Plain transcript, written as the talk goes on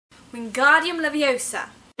Wingardium Leviosa.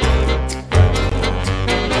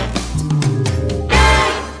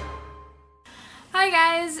 Hi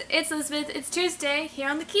guys, it's Elizabeth. It's Tuesday here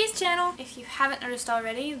on the KEEYSS channel. If you haven't noticed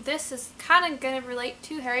already, this is kind of going to relate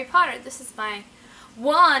to Harry Potter. This is my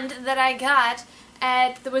wand that I got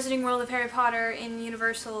at the Wizarding World of Harry Potter in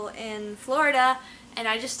Universal in Florida, and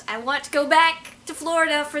I want to go back to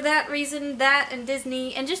Florida for that reason, that and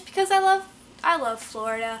Disney, and just because I love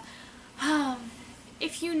Florida.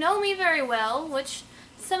 If you know me very well, which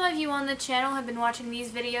some of you on the channel have been watching these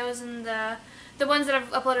videos and the ones that I've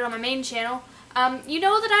uploaded on my main channel, you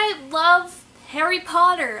know that I love Harry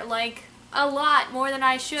Potter, like, a lot more than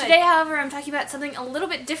I should. Today, however, I'm talking about something a little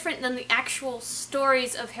bit different than the actual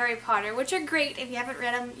stories of Harry Potter, which are great. If you haven't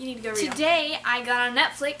read them, you need to go read them. Today, I got on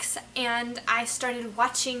Netflix, and I started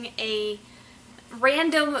watching a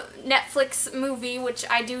random Netflix movie, which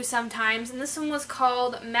I do sometimes, and this one was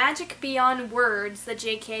called Magic Beyond Words, the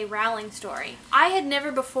J K Rowling story. I had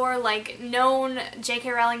never before, like, known J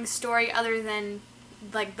K Rowling's story other than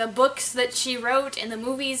like the books that she wrote and the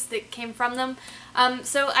movies that came from them.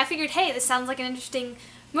 So I figured, hey, this sounds like an interesting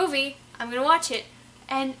movie, I'm gonna watch it.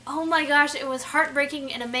 And oh my gosh, it was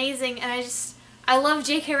heartbreaking and amazing, and I love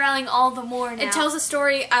J K Rowling all the more now. It tells a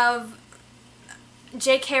story of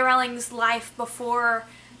J K Rowling's life before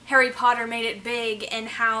Harry Potter made it big, and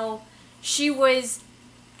how she was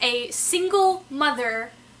a single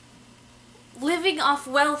mother living off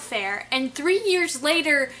welfare, and 3 years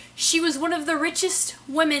later she was one of the richest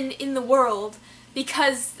women in the world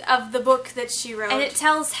because of the book that she wrote. And it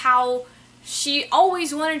tells how she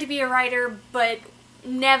always wanted to be a writer but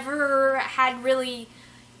never had really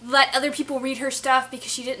let other people read her stuff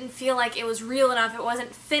because she didn't feel like it was real enough, it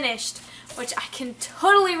wasn't finished, which I can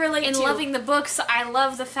totally relate to. In loving the books, I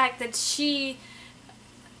love the fact that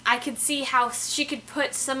I could see how she could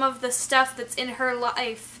put some of the stuff that's in her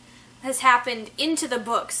life has happened into the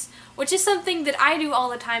books, which is something that I do all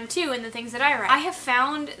the time too in the things that I write. I have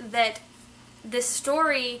found that this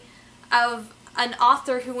story of an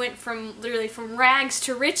author who went literally from rags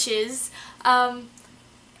to riches,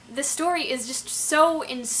 this story is just so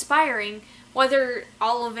inspiring, whether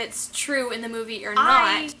all of it's true in the movie or not.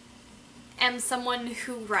 I am someone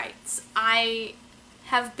who writes. I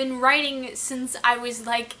have been writing since I was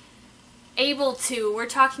like able to. We're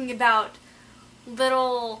talking about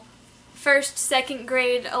little first, second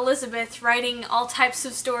grade Elizabeth writing all types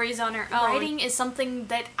of stories on her own. Writing is something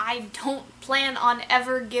that I don't plan on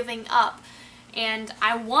ever giving up, and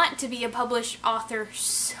I want to be a published author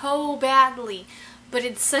so badly, but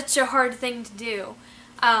it's such a hard thing to do.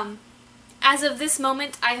 As of this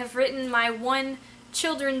moment, I have written my one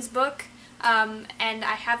children's book, and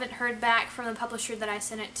I haven't heard back from the publisher that I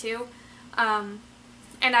sent it to, and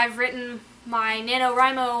I've written my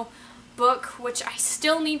NaNoWriMo book, which I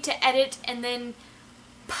still need to edit and then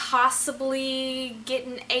possibly get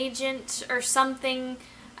an agent or something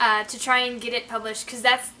to try and get it published, because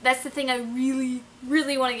that's the thing I really,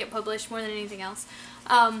 really want to get published more than anything else.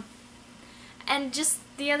 And just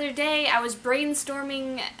the other day I was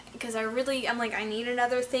brainstorming because I'm like, I need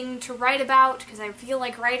another thing to write about because I feel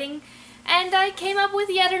like writing, and I came up with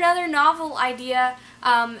yet another novel idea.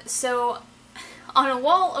 So on a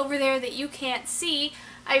wall over there that you can't see,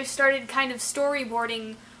 I've started kind of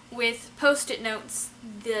storyboarding with post-it notes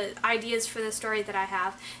the ideas for the story that I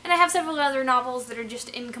have. And I have several other novels that are just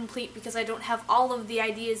incomplete because I don't have all of the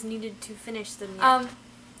ideas needed to finish them yet.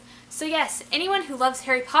 So yes, anyone who loves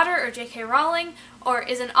Harry Potter or J K Rowling, or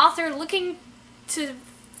is an author looking to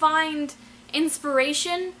find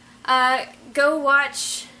inspiration, go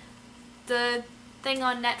watch the thing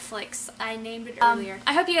on Netflix. I named it earlier.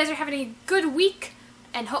 I hope you guys are having a good week,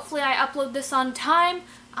 and hopefully I upload this on time.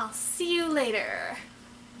 I'll see you later.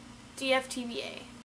 DFTBA.